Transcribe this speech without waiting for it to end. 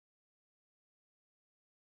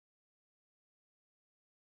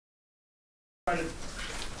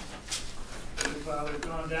we've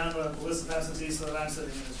gone down the list of absentees so that I'm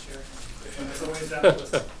sitting in this chair. There's always down the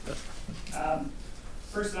list.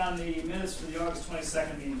 First on the minutes for the August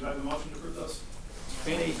 22nd meeting, do I have a motion to approve those?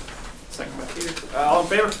 Feeney, second by Peter. All in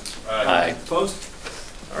favor? Aye. Opposed?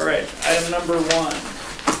 All right, item number 1.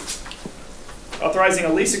 Authorizing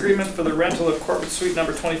a lease agreement for the rental of corporate suite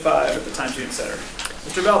number 25 at the Times Union Center.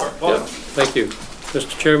 Mr. Belver, welcome. Thank you.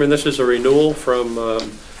 Mr. Chairman, this is a renewal from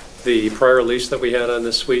the prior lease that we had on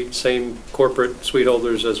this suite, same corporate suite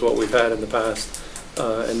holders as what we've had in the past.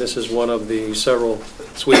 And this is one of the several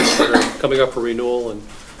suites that are coming up for renewal, and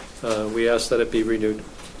we ask that it be renewed.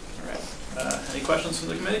 All right. Any questions from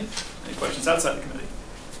the committee? Any questions outside the committee?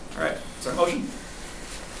 All right. Is there a motion?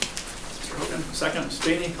 Mr. Hogan, second. Mr.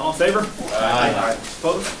 Feeney, all in favor? Aye.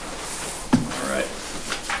 Opposed? All right.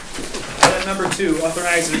 Item number 2,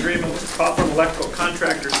 authorize an agreement with Coughlin Electrical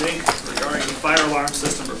Contractors, Inc. regarding the fire alarm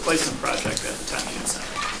system replacement project at the Times Union Center.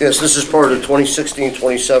 Yes, this is part of the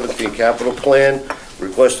 2016-2017 capital plan,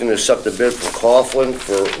 requesting to accept the bid from Coughlin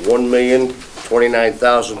for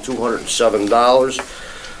 $1,029,207.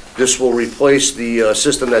 This will replace the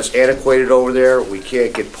system that's antiquated over there. We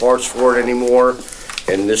can't get parts for it anymore.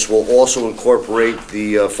 And this will also incorporate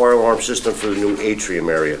the fire alarm system for the new atrium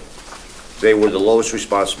area. They were the lowest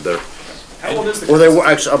responsive bidder. How old is the? Well, they were.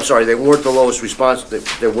 Actually, I'm sorry. They weren't the lowest responsive.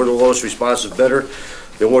 They were the lowest responsive bidder.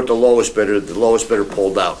 They weren't the lowest bidder. The lowest bidder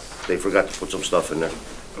pulled out. They forgot to put some stuff in there.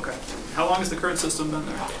 Okay. How long has the current system been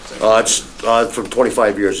there? It's from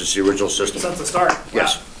 25 years. It's the original system. Since the start?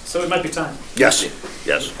 Yes. Wow. So it might be time. Yes.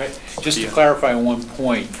 Yes. Okay. Just to clarify one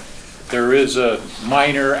point, there is a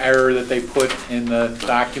minor error that they put in the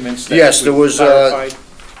documents that Yes, there was clarified?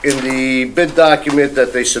 in the bid document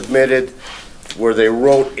that they submitted, where they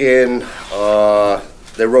wrote in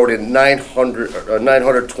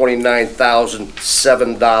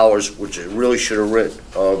 $929,007, which it really should have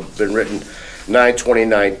been written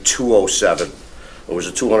 $929,207. It was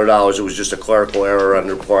a $200. It was just a clerical error on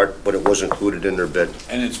their part, but it was included in their bid.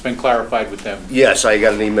 And it's been clarified with them? Yes, I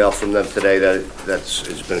got an email from them today that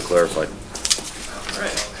it's been clarified. All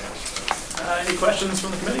right. Any questions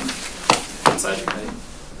from the committee? Inside the committee?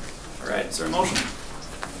 All right. Is there a motion?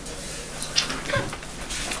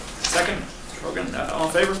 Second. Mr. Hogan, all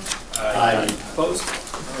in favor? Aye. Opposed?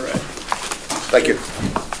 All right. Thank you.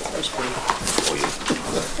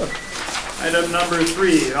 Item number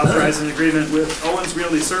 3, authorize an agreement with Owens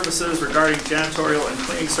Realty Services regarding janitorial and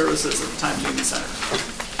cleaning services at the Times Union Center.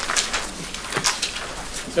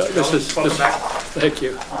 Thank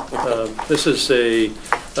you. This is a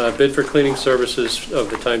bid for cleaning services of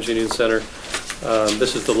the Times Union Center.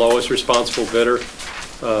 This is the lowest responsible bidder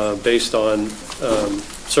based on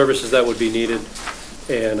services that would be needed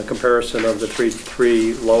and a comparison of the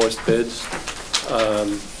three lowest bids.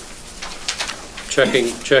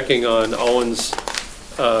 Checking on Owen's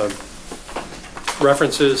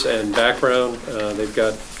references and background. They've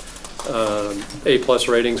got A+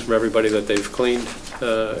 ratings from everybody that they've cleaned,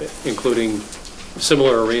 including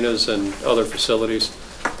similar arenas and other facilities.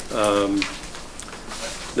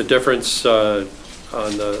 The difference on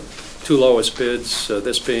the 2 lowest bids,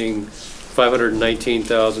 this being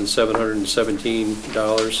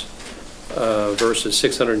 $519,717 versus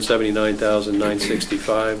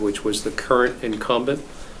 $679,965, which was the current incumbent.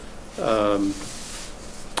 And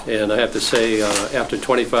I have to say, after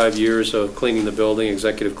 25 years of cleaning the building,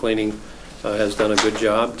 executive cleaning has done a good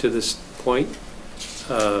job to this point.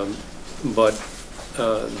 But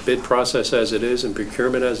bid process as it is and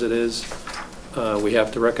procurement as it is, we have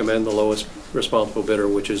to recommend the lowest responsible bidder,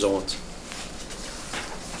 which is Owens.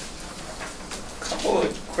 Couple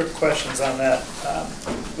of quick questions on that.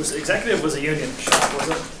 Executive was a union shop, was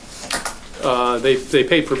it? They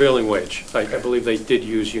paid prevailing wage. I believe they did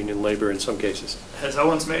use union labor in some cases. Has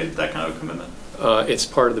Owens made that kind of commitment? It's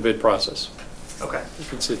part of the bid process. Okay.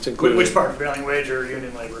 It's included. Which part, prevailing wage or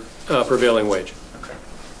union labor? Prevailing wage. Okay.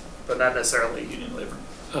 But not necessarily union labor?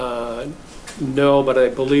 No, but I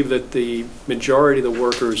believe that the majority of the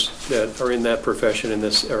workers that are in that profession in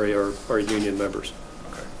this area are union members.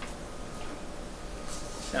 Okay.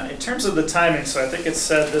 Now, in terms of the timing, so I think it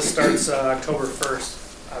said this starts October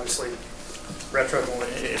 1st, obviously retro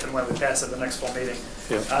if and when we pass at the next full meeting.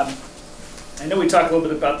 Yeah. I know we talked a little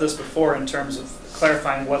bit about this before in terms of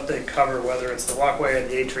clarifying what they cover, whether it's the walkway or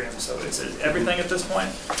the atrium. So is it everything at this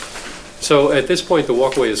point? So at this point, the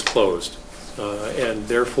walkway is closed, and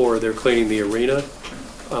therefore they're cleaning the arena.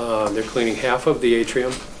 They're cleaning half of the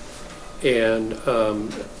atrium, and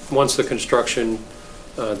once the construction,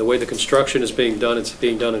 the way the construction is being done, it's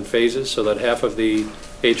being done in phases, so that half of the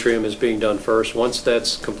atrium is being done first. Once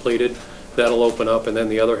that's completed, that'll open up, and then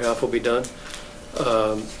the other half will be done.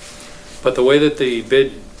 But the way that the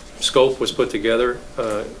bid scope was put together,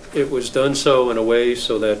 it was done so in a way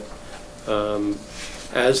so that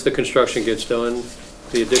as the construction gets done,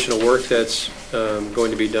 the additional work that's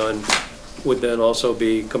going to be done would then also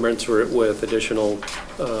be commensurate with additional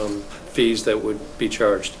fees that would be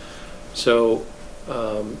charged. So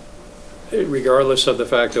regardless of the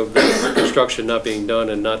fact of the construction not being done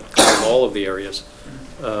and not covering all of the areas,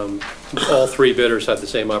 all three bidders had the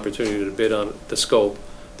same opportunity to bid on the scope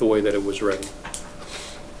the way that it was written.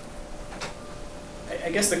 I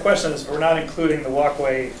guess the question is, we're not including the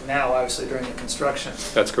walkway now, obviously, during the construction.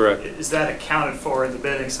 That's correct. Is that accounted for in the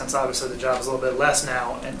bidding, since obviously the job is a little bit less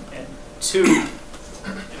now? And two,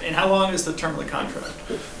 and how long is the term of the contract?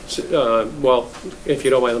 Well, if you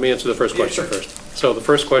don't mind, let me answer the first question sure. first. So the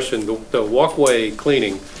first question, the walkway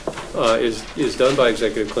cleaning is done by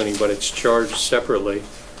executive cleaning, but it's charged separately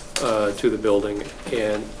to the building,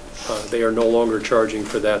 and they are no longer charging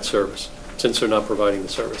for that service, since they're not providing the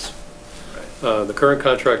service. The current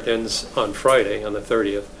contract ends on Friday, on the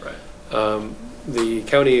 30th. Right. The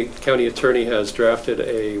county attorney has drafted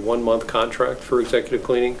a 1-month contract for executive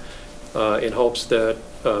cleaning in hopes that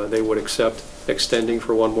they would accept extending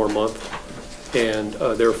for 1 more month, and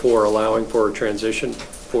therefore allowing for a transition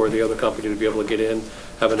for the other company to be able to get in,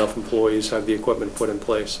 have enough employees, have the equipment put in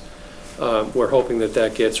place. We're hoping that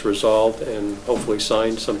that gets resolved and hopefully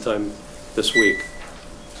signed sometime this week.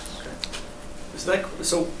 Okay.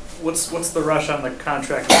 So what's the rush on the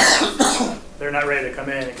contract? They're not ready to come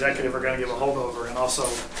in. Executive are going to give a holdover, and also,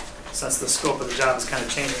 since the scope of the job is kind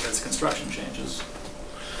of changing as construction changes.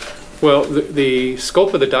 Well, the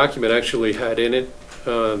scope of the document actually had in it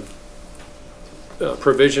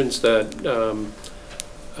provisions that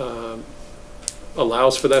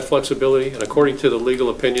allows for that flexibility, and according to the legal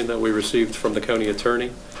opinion that we received from the county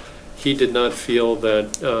attorney, he did not feel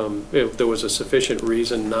that if there was a sufficient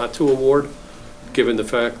reason not to award, given the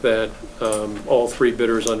fact that all three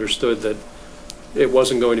bidders understood that it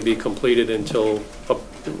wasn't going to be completed until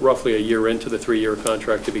roughly a year into the 3-year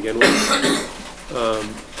contract to begin with.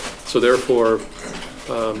 So therefore,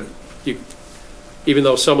 even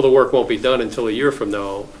though some of the work won't be done until a year from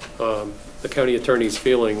now, the county attorney's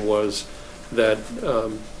feeling was that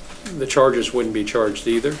the charges wouldn't be charged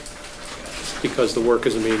either, because the work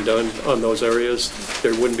isn't being done on those areas.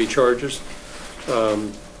 There wouldn't be charges.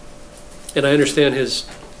 And I understand his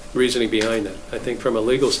reasoning behind that. I think from a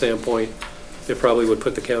legal standpoint, it probably would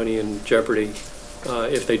put the county in jeopardy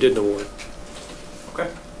if they didn't award. Okay.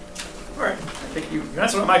 All right. I think you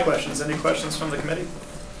answered all my questions. Any questions from the committee?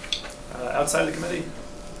 Outside the committee?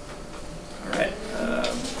 All right.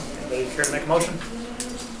 Anybody care to make a motion?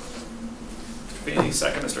 Mr. Feeney,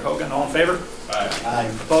 second. Mr. Hogan, all in favor? Aye. Aye.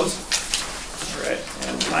 Opposed? All right.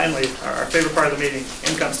 And finally, our favorite part of the meeting,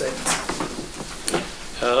 income statements.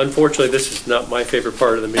 Unfortunately, this is not my favorite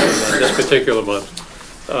part of the meeting on this particular month.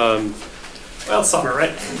 Well, it's summer,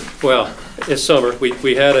 right? Well, it's summer.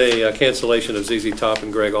 We had a cancellation of ZZ Top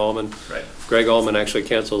and Greg Allman. Right. Greg Allman actually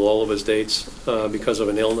canceled all of his dates because of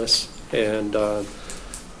an illness, and we're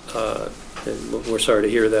sorry to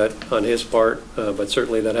hear that on his part, but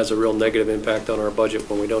certainly that has a real negative impact on our budget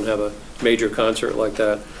when we don't have a major concert like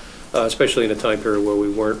that, especially in a time period where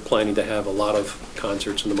we weren't planning to have a lot of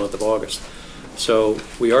concerts in the month of August. So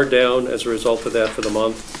we are down as a result of that for the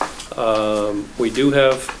month. We do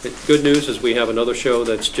have, good news is we have another show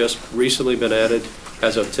that's just recently been added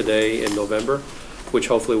as of today in November, which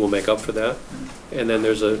hopefully will make up for that. And then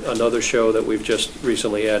there's another show that we've just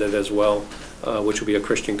recently added as well, which will be a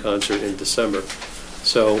Christian concert in December.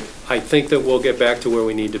 So I think that we'll get back to where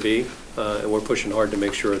we need to be, and we're pushing hard to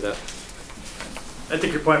make sure of that. I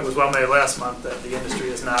think your point was well made last month, that the industry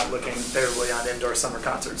is not looking favorably on indoor summer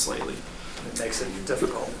concerts lately. It makes it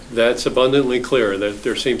difficult. That's abundantly clear.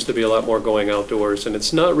 There seems to be a lot more going outdoors, and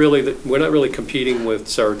it's not really we're not really competing with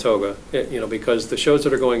Saratoga, because the shows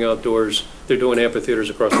that are going outdoors, they're doing amphitheaters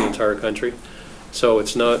across the entire country. So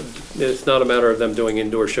it's not a matter of them doing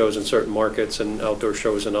indoor shows in certain markets and outdoor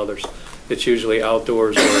shows in others. It's usually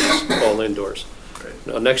outdoors or it's all indoors. Right.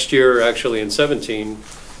 Now, next year, actually in 2017,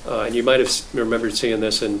 and you might have remembered seeing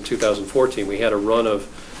this in 2014, we had a run of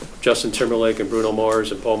Justin Timberlake and Bruno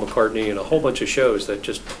Mars and Paul McCartney and a whole bunch of shows that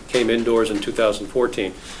just came indoors in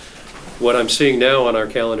 2014. What I'm seeing now on our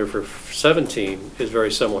calendar for 2017 is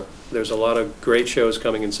very similar. There's a lot of great shows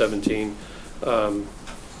coming in 2017.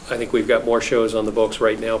 I think we've got more shows on the books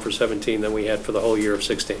right now for 2017 than we had for the whole year of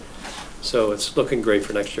 2016. So it's looking great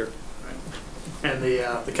for next year. Right. And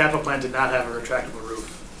the capital plan did not have a retractable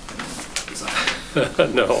roof.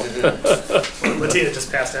 No. Latina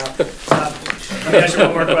just passed out. Let me ask you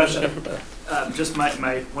one more question. Just one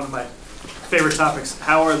of my favorite topics.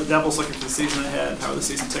 How are the Devils looking for the season ahead? How are the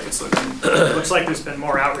season tickets looking? It looks like there's been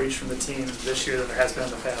more outreach from the team this year than there has been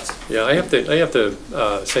in the past. Yeah, I have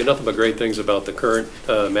to say nothing but great things about the current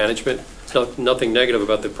management. Nothing negative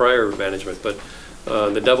about the prior management, but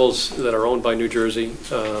the Devils that are owned by New Jersey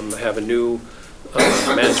have a new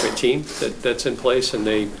management team that's in place, and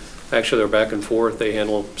they actually are back and forth. They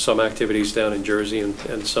handle some activities down in Jersey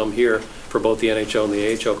and some here for both the NHL and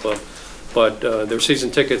the AHL club. But their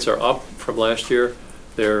season tickets are up from last year.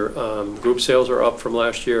 Their group sales are up from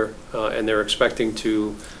last year, and they're expecting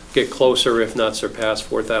to get closer, if not surpass,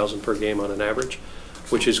 4,000 per game on an average,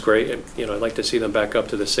 which is great. And, you know, I'd like to see them back up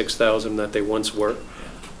to the 6,000 that they once were.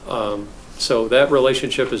 So that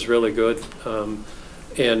relationship is really good.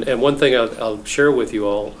 And one thing I'll share with you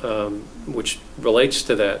all, which relates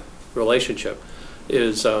to that relationship,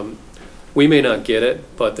 is we may not get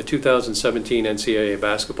it, but the 2017 NCAA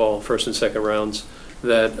basketball first and second rounds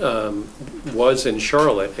that was in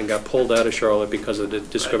Charlotte and got pulled out of Charlotte because of the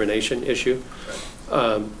discrimination issue.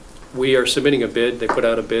 We are submitting a bid. They put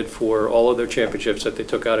out a bid for all of their championships that they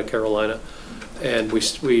took out of Carolina, and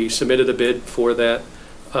we submitted a bid for that.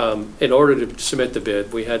 In order to submit the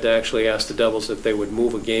bid, we had to actually ask the Devils if they would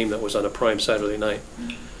move a game that was on a prime Saturday night.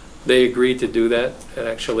 They agreed to do that, and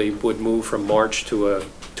actually would move from March to a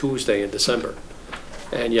Tuesday in December,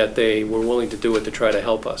 and yet they were willing to do it to try to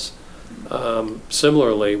help us.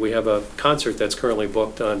 Similarly, we have a concert that's currently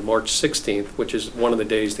booked on March 16th, which is one of the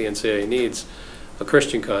days the NCAA needs, a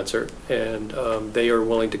Christian concert, and they are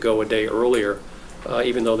willing to go a day earlier,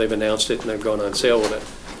 even though they've announced it and they're going on sale with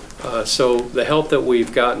it. So the help that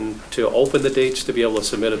we've gotten to open the dates to be able to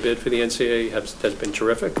submit a bid for the NCAA has been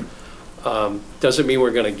terrific. Doesn't mean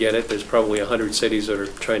we're going to get it. There's probably 100 cities that are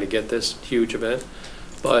trying to get this huge event.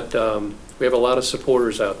 But we have a lot of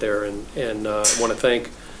supporters out there, and I want to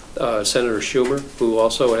thank Senator Schumer, who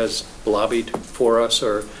also has lobbied for us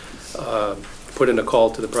or put in a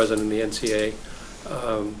call to the president of the NCAA.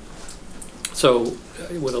 So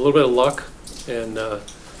with a little bit of luck and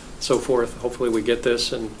so forth, hopefully we get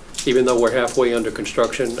this. And even though we're halfway under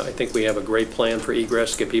construction, I think we have a great plan for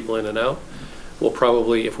egress to get people in and out. We'll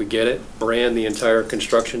probably, if we get it, brand the entire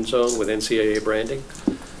construction zone with NCAA branding.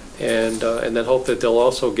 And then hope that they'll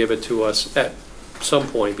also give it to us at some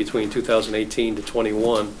point between 2018 to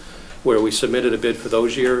 21, where we submitted a bid for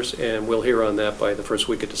those years, and we'll hear on that by the first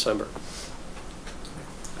week of December.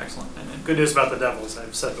 Excellent. And good news about the Devils,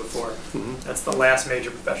 I've said before. That's the last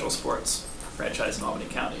major professional sports franchise in Albany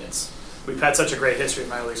County. We've had such a great history of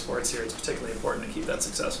minor league sports here. It's particularly important to keep that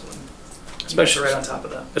successful. And especially right on top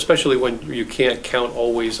of that. Especially when you can't count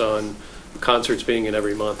always on concerts being in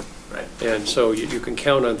every month. Right. And so you can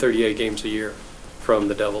count on 38 games a year from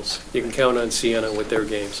the Devils. You can count on Siena with their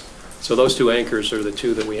games. So those two anchors are the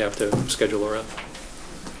two that we have to schedule around.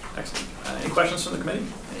 Excellent. Any questions from the committee?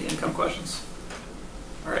 Any income questions?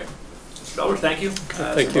 All right. Mr. Belber, thank you.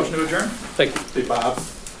 Thank you. Motion to adjourn? Thank you. Hey, Bob.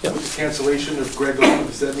 Yep. With the cancellation of Greg Owen,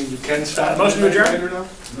 does that mean you can stop? Motion to adjourn? Now?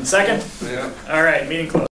 Second? Yeah. All right, meeting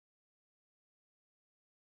closed.